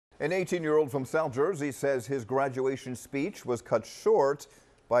An 18-year-old from South Jersey says his graduation speech was cut short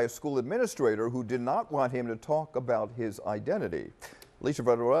by a school administrator who did not want him to talk about his identity. Alicia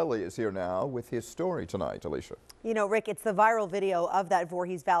Varelli is here now with his story tonight. Alicia. You know, Rick, it's the viral video of that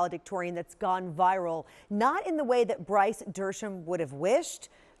Voorhees valedictorian that's gone viral, not in the way that Bryce Dershem would have wished,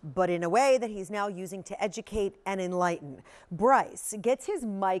 but in a way that he's now using to educate and enlighten. Bryce gets his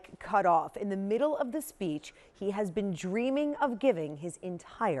mic cut off in the middle of the speech he has been dreaming of giving his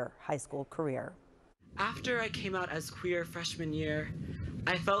entire high school career. After I came out as queer freshman year,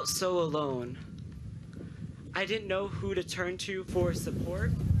 I felt so alone. I didn't know who to turn to for support.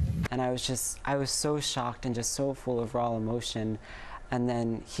 And I was so shocked and just so full of raw emotion. And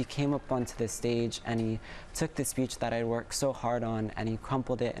then he came up onto the stage and he took the speech that I'd worked so hard on and he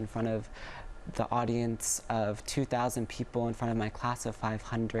crumpled it in front of the audience of 2,000 people, in front of my class of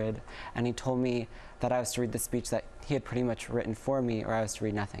 500. And he told me that I was to read the speech that he had pretty much written for me, or I was to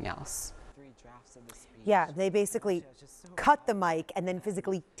read nothing else. 3 drafts of the speech. Yeah, they basically cut the mic and then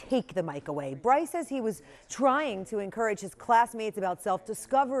physically take the mic away. Bryce says he was trying to encourage his classmates about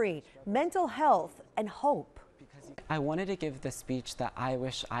self-discovery, mental health, and hope. I wanted to give the speech that I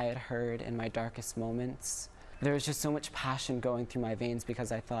wish I had heard in my darkest moments. There was just so much passion going through my veins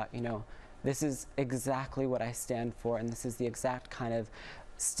because I thought, you know, this is exactly what I stand for, and this is the exact kind of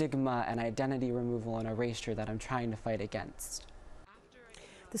stigma and identity removal and erasure that I'm trying to fight against.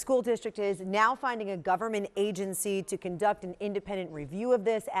 The school district is now finding a government agency to conduct an independent review of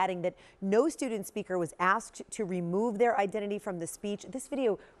this, adding that no student speaker was asked to remove their identity from the speech. This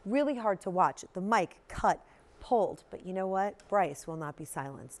video really hard to watch. The mic cut, pulled, but you know what? Bryce will not be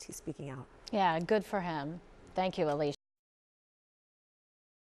silenced. He's speaking out. Yeah, good for him. Thank you, Alicia.